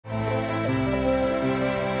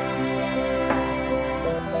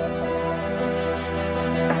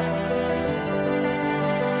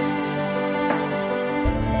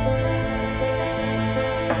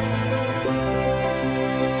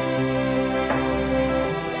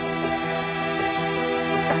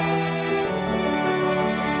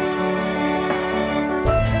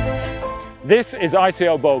This is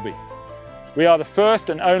ICL Boulby. We are the first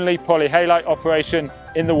and only polyhalite operation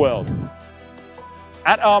in the world.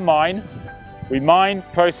 At our mine, we mine,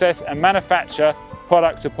 process and manufacture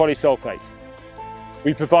products of polysulphate.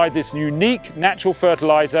 We provide this unique natural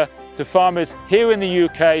fertiliser to farmers here in the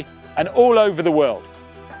UK and all over the world.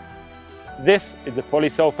 This is the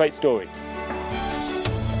polysulphate story.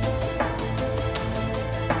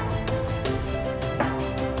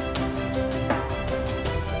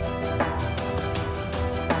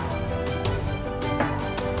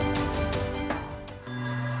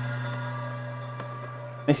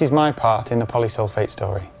 This is my part in the polysulphate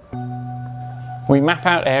story. We map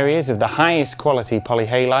out areas of the highest quality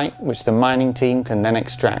polyhalite which the mining team can then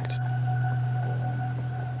extract.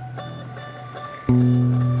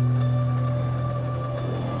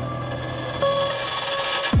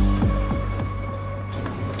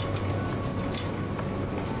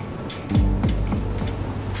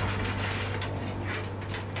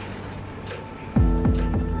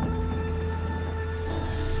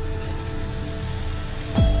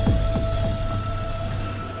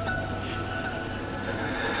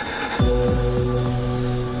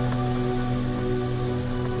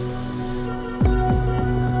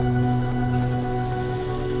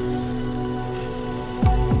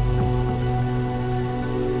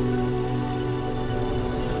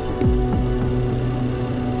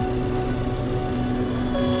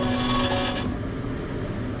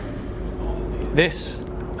 This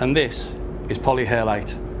and this is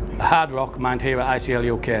polyhalite, a hard rock mined here at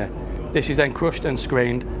ICL UK. This is then crushed and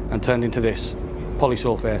screened and turned into this,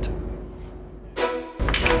 polysulphate.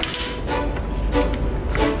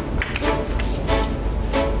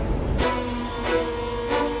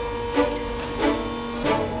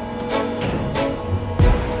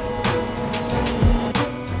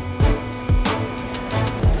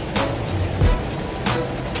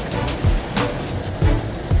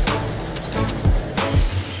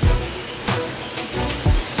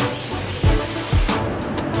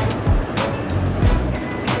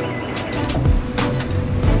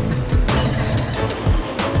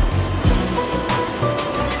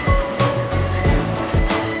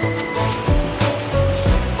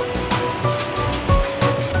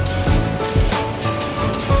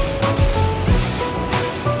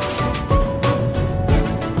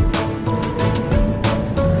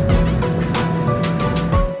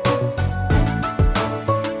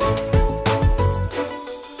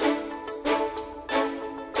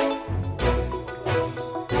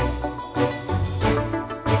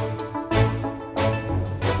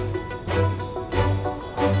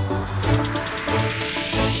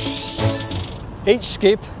 Each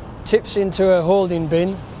skip tips into a holding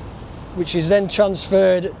bin, which is then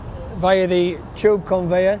transferred via the tube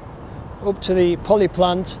conveyor up to the poly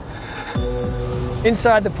plant.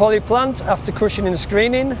 Inside the poly plant, after crushing and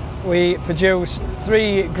screening, we produce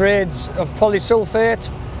 3 grades of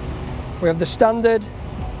polysulphate. We have the standard,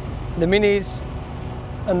 the minis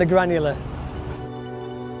and the granular.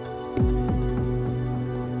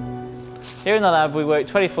 Here in the lab we work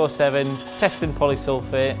 24/7 testing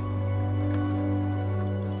polysulphate,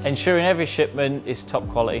 ensuring every shipment is top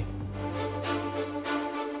quality.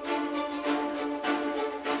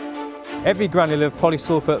 Every granule of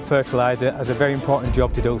polysulphate fertiliser has a very important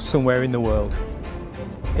job to do somewhere in the world.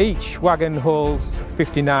 Each wagon holds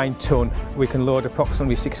 59 tonne. We can load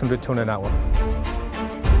approximately 600 tonne an hour.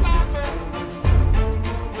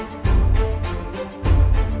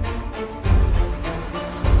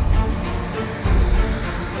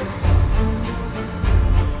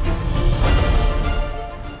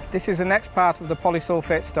 This is the next part of the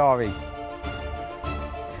polysulphate story.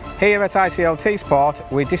 Here at ICL T-Sport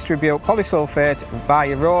we distribute polysulphate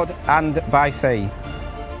by road and by sea.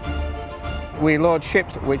 We load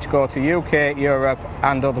ships which go to UK, Europe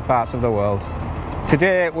and other parts of the world.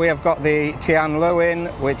 Today we have got the Tian Lewin,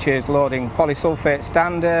 which is loading polysulphate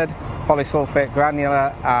standard, polysulphate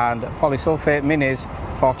granular and polysulphate minis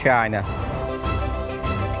for China.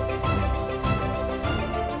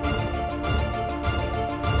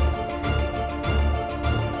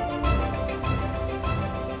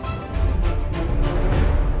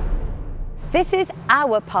 This is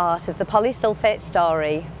our part of the polysulphate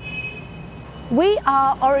story. We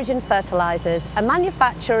are Origin Fertilisers, a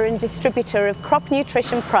manufacturer and distributor of crop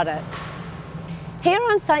nutrition products. Here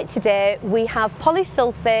on site today we have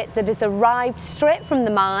polysulphate that has arrived straight from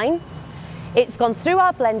the mine. It's gone through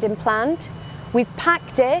our blending plant, we've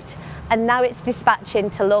packed it and now it's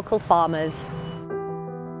dispatching to local farmers.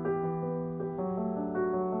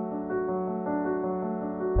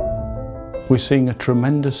 We're seeing a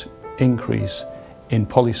tremendous increase in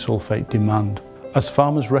polysulphate demand. as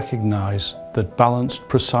farmers recognise that balanced,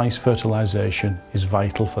 precise fertilisation is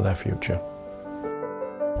vital for their future.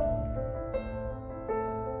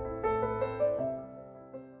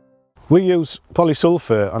 We use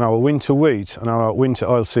polysulphate on our winter wheat and our winter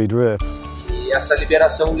oilseed rape. E essa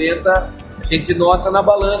liberação lenta a gente nota na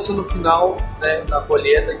balança no final, né, na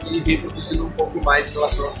colheita, que ele vem produzindo pouco mais em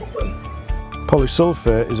relação aos concorrentes.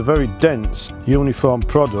 Polysulphate is a very dense, uniform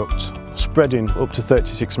product, spreading up to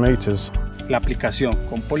 36 meters. La aplicación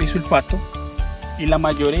con polisulfato y la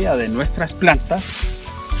mayoría de nuestras plantas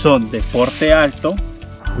son de porte alto.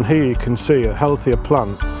 And here you can see a healthier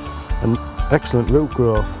plant and excellent root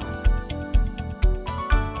growth.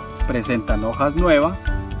 Presentan hojas nuevas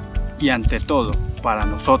y ante todo, para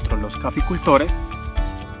nosotros los caficultores,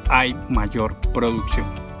 hay mayor producción.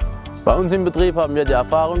 Bei uns im Betrieb haben wir die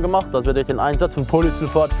Erfahrung gemacht, dass wir durch den Einsatz von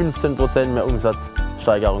Polysulfat 15% mehr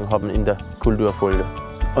Umsatzsteigerung haben in der Kulturfolge.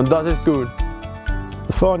 Und das ist gut.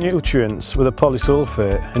 The 4 nutrients with a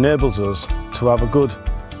polysulphate enables us to have a good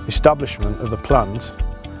establishment of the plant,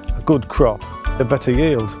 a good crop, a better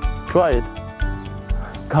yield. Try it.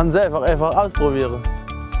 Kann's einfach ausprobieren.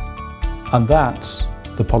 And that's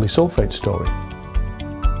the polysulphate story.